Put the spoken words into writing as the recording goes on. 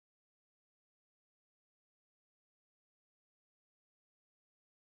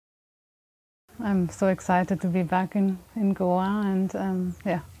I'm so excited to be back in Goa and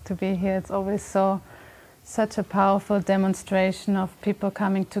yeah, to be here. It's always such a powerful demonstration of people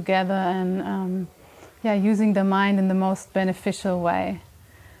coming together and yeah, using the mind in the most beneficial way.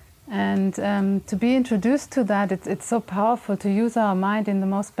 And to be introduced to that, it's so powerful to use our mind in the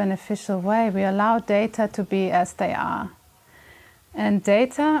most beneficial way. We allow data to be as they are. And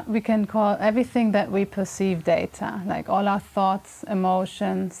data, we can call everything that we perceive data, like all our thoughts,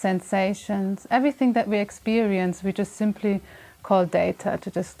 emotions, sensations, everything that we experience, we just simply call data, to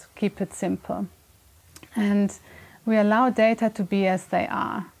just keep it simple. And we allow data to be as they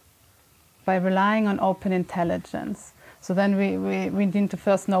are by relying on open intelligence. So then we need to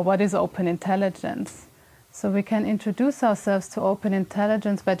first know what is open intelligence. So we can introduce ourselves to open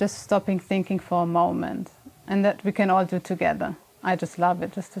intelligence by just stopping thinking for a moment. And that we can all do together. I just love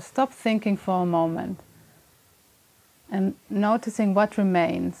it, just to stop thinking for a moment and noticing what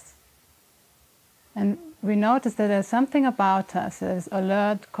remains. And we notice that there's something about us that is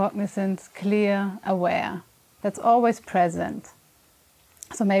alert, cognizant, clear, aware, that's always present.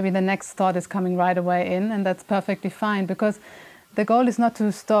 So maybe the next thought is coming right away in, and that's perfectly fine, because the goal is not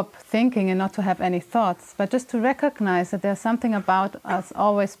to stop thinking and not to have any thoughts, but just to recognize that there's something about us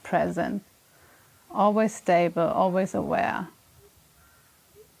always present, always stable, always aware.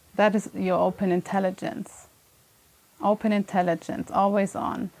 That is your open intelligence. Open intelligence, always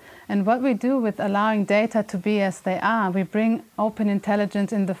on. And what we do with allowing data to be as they are, we bring open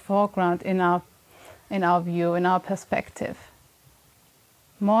intelligence in the foreground in our view, in our perspective.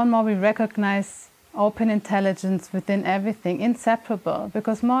 More and more we recognize open intelligence within everything, inseparable,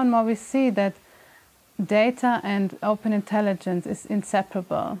 because more and more we see that data and open intelligence is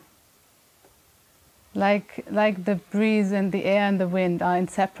inseparable. Like the breeze and the air and the wind are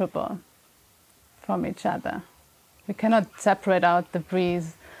inseparable from each other. We cannot separate out the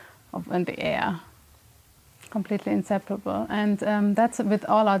breeze and the air. Completely inseparable. And that's with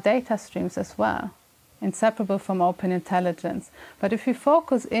all our data streams as well. Inseparable from open intelligence. But if we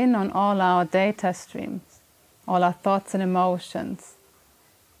focus in on all our data streams, all our thoughts and emotions,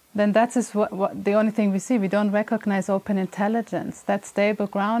 then that is what the only thing we see. We don't recognize open intelligence, that stable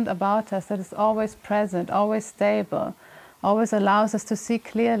ground about us that is always present, always stable, always allows us to see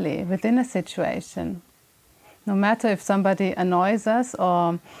clearly within a situation. No matter if somebody annoys us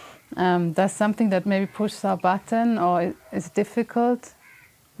or does something that maybe pushes our button or is difficult,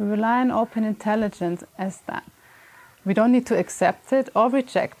 we rely on open intelligence as that. We don't need to accept it or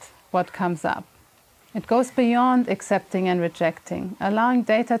reject what comes up. It goes beyond accepting and rejecting. Allowing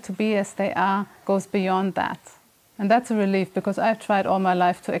data to be as they are goes beyond that. And that's a relief, because I've tried all my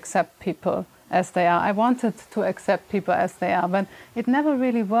life to accept people as they are. I wanted to accept people as they are, but it never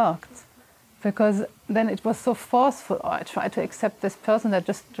really worked, because then it was so forceful. Oh, I try to accept this person that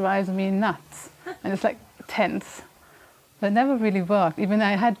just drives me nuts. And it's like tense. But it never really worked, even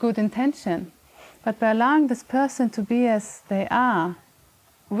I had good intention. But by allowing this person to be as they are,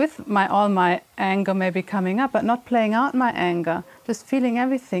 with all my anger maybe coming up, but not playing out my anger, just feeling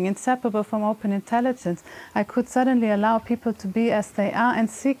everything, inseparable from open intelligence, I could suddenly allow people to be as they are and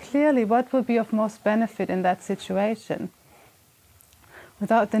see clearly what will be of most benefit in that situation,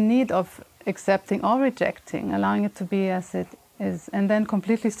 without the need of accepting or rejecting, allowing it to be as it is, and then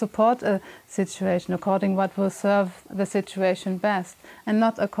completely support a situation according what will serve the situation best, and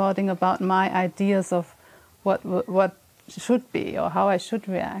not according about my ideas of what should be or how I should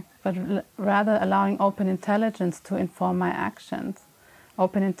react, but rather allowing open intelligence to inform my actions.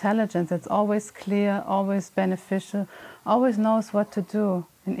 Open intelligence that's always clear, always beneficial, always knows what to do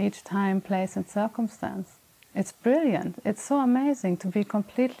in each time, place and circumstance. It's brilliant. It's so amazing to be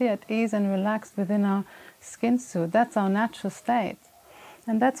completely at ease and relaxed within our skin suit. That's our natural state.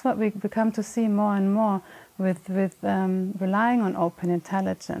 And that's what we become to see more and more with relying on open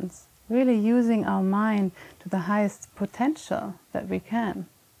intelligence. Really using our mind to the highest potential that we can.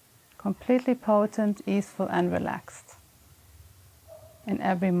 Completely potent, easeful and relaxed. In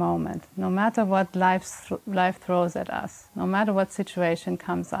every moment. No matter what life throws at us. No matter what situation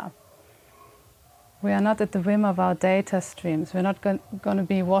comes up. We are not at the whim of our data streams. We're not going to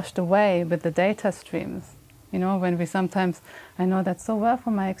be washed away with the data streams. You know, when we sometimes, I know that so well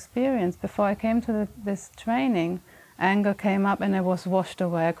from my experience. Before I came to this training, anger came up and I was washed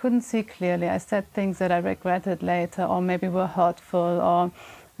away. I couldn't see clearly. I said things that I regretted later, or maybe were hurtful, or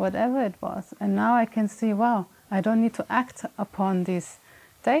whatever it was. And now I can see, wow, I don't need to act upon these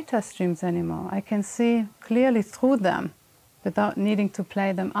data streams anymore. I can see clearly through them without needing to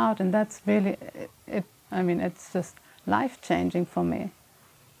play them out. And that's really, it's just life-changing for me.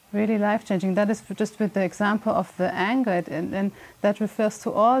 Really life-changing. That is just with the example of the anger, and that refers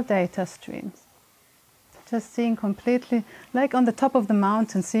to all data streams. Just seeing completely, like on the top of the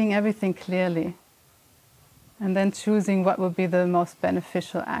mountain, seeing everything clearly. And then choosing what would be the most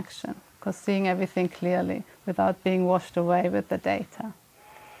beneficial action. Because seeing everything clearly without being washed away with the data.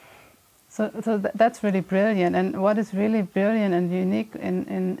 So that's really brilliant. And what is really brilliant and unique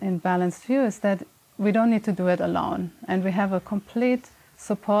in Balanced View is that we don't need to do it alone. And we have a complete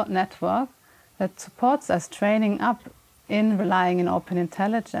support network that supports us training up in relying in open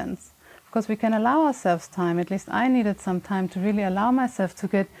intelligence. Because we can allow ourselves time, at least I needed some time to really allow myself to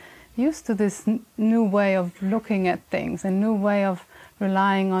get used to this new way of looking at things, a new way of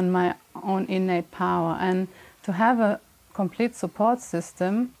relying on my own innate power, and to have a complete support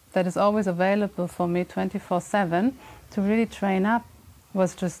system that is always available for me 24/7 to really train up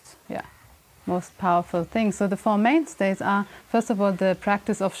was just, most powerful thing. So the 4 mainstays are, first of all, the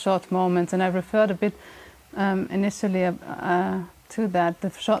practice of short moments, and I referred a bit initially to that.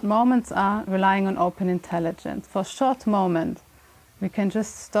 The short moments are relying on open intelligence. For a short moment, we can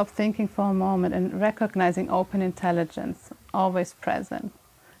just stop thinking for a moment and recognizing open intelligence, always present.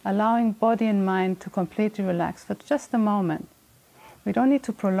 Allowing body and mind to completely relax for just a moment. We don't need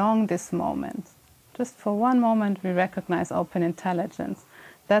to prolong this moment. Just for one moment we recognize open intelligence.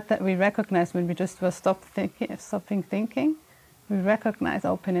 That we recognize when we just were stopping thinking, we recognize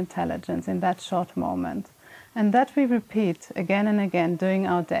open intelligence in that short moment. And that we repeat again and again during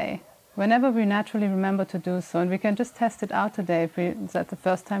our day, whenever we naturally remember to do so. And we can just test it out today. Is that the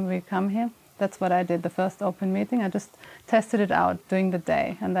first time we come here? That's what I did, the first open meeting. I just tested it out during the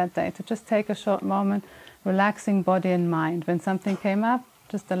day and that day, to just take a short moment, relaxing body and mind. When something came up,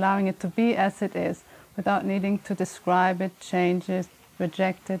 just allowing it to be as it is, without needing to describe it, change it,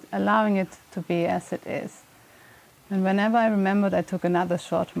 reject it, allowing it to be as it is. And whenever I remembered, I took another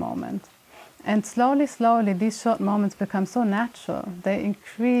short moment. And slowly, slowly, these short moments become so natural. They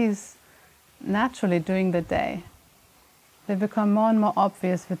increase naturally during the day. They become more and more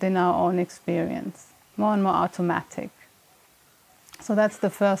obvious within our own experience, more and more automatic. So that's the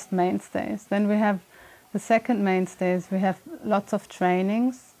first mainstays. Then we have the second mainstays. We have lots of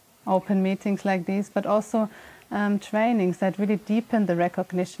trainings, open meetings like these, but also trainings that really deepen the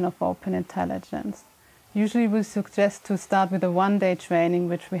recognition of open intelligence. Usually we suggest to start with a one-day training,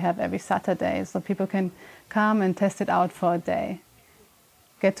 which we have every Saturday, so people can come and test it out for a day.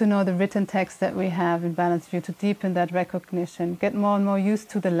 Get to know the written text that we have in Balanced View to deepen that recognition. Get more and more used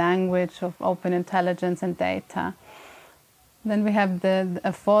to the language of open intelligence and data. Then we have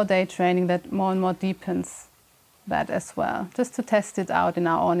a 4-day training that more and more deepens that as well, just to test it out in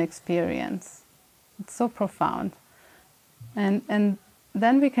our own experience. It's so profound. And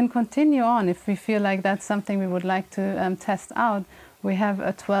then we can continue on if we feel like that's something we would like to test out. We have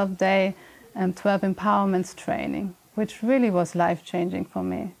a 12-day 12 empowerments training, which really was life-changing for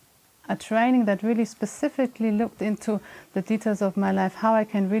me. A training that really specifically looked into the details of my life, how I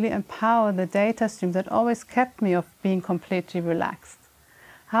can really empower the data stream that always kept me of being completely relaxed.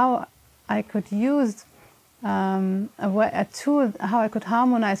 How I could use a tool, how I could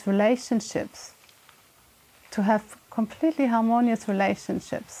harmonize relationships to have completely harmonious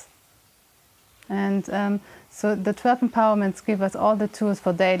relationships. And so the 12 empowerments give us all the tools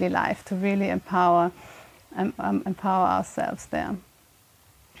for daily life to really empower ourselves there.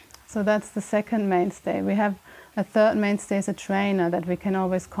 So that's the second mainstay. We have a third mainstay as a trainer that we can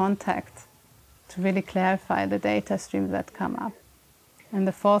always contact to really clarify the data streams that come up. And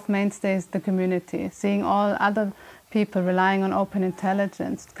the fourth mainstay is the community, seeing all other people relying on open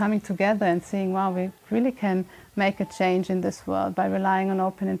intelligence, coming together and seeing, wow, we really can make a change in this world by relying on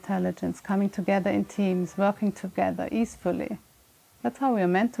open intelligence, coming together in teams, working together easefully. That's how we are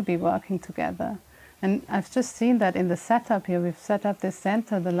meant to be, working together. And I've just seen that in the setup here. We've set up this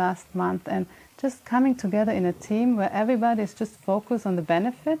center the last month, and just coming together in a team where everybody is just focused on the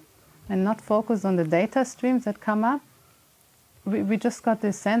benefit and not focused on the data streams that come up. We just got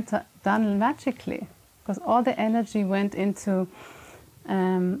this center done magically, because all the energy went into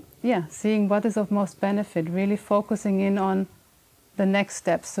seeing what is of most benefit, really focusing in on the next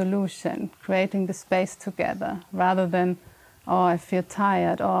step, solution, creating the space together, rather than, oh, I feel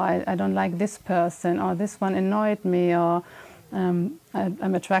tired, or I don't like this person, or this one annoyed me, or I'm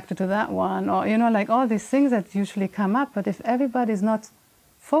attracted to that one, or, like all these things that usually come up. But if everybody's not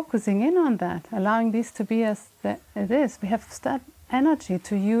focusing in on that, allowing these to be as it is, we have that energy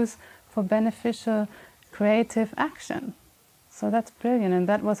to use for beneficial, creative action. So that's brilliant, and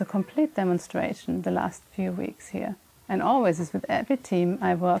that was a complete demonstration the last few weeks here. And always is with every team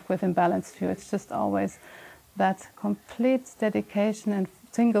I work with in Balanced View. It's just always that complete dedication and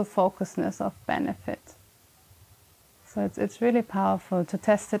single focusedness of benefit. So it's really powerful to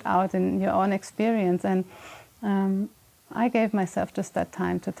test it out in your own experience. And I gave myself just that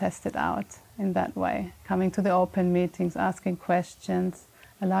time to test it out in that way, coming to the open meetings, asking questions,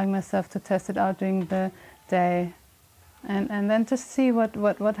 allowing myself to test it out during the day, and then just see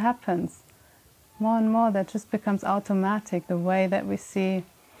what happens. More and more that just becomes automatic, the way that we see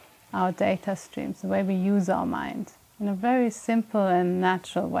our data streams, the way we use our mind, in a very simple and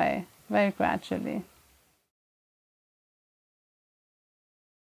natural way, very gradually.